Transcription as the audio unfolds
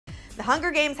The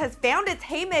Hunger Games has found its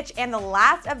Haymitch and the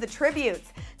last of the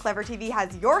tributes. ClevverTV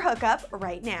has your hookup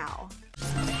right now.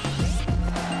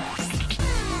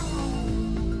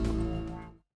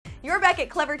 You're back at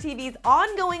ClevverTV's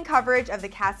ongoing coverage of the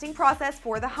casting process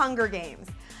for the Hunger Games.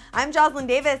 I'm Jocelyn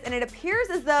Davis, and it appears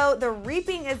as though the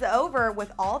reaping is over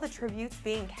with all the tributes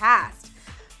being cast.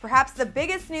 Perhaps the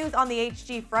biggest news on the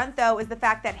HG front, though, is the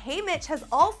fact that Haymitch has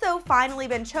also finally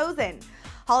been chosen.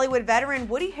 Hollywood veteran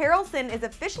Woody Harrelson is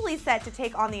officially set to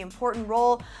take on the important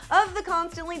role of the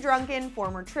constantly drunken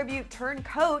former tribute turned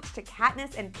coach to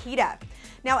Katniss and Peeta.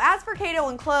 Now, as for Cato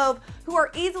and Clove, who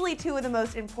are easily two of the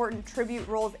most important tribute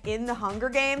roles in the Hunger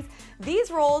Games,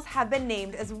 these roles have been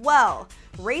named as well.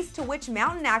 Race to Witch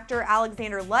Mountain actor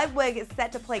Alexander Ludwig is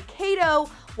set to play Cato,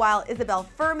 while Isabel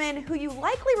Fuhrman, who you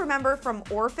likely remember from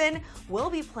Orphan, will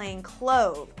be playing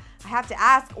Clove. I have to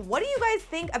ask, what do you guys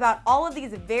think about all of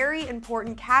these very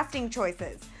important casting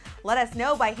choices? Let us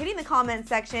know by hitting the comments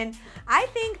section. I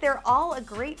think they're all a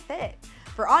great fit.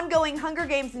 For ongoing Hunger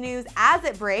Games news as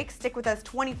it breaks, stick with us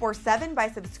 24/7 by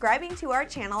subscribing to our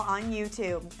channel on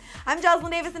YouTube. I'm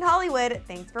Jocelyn Davis in Hollywood.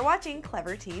 Thanks for watching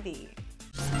ClevverTV.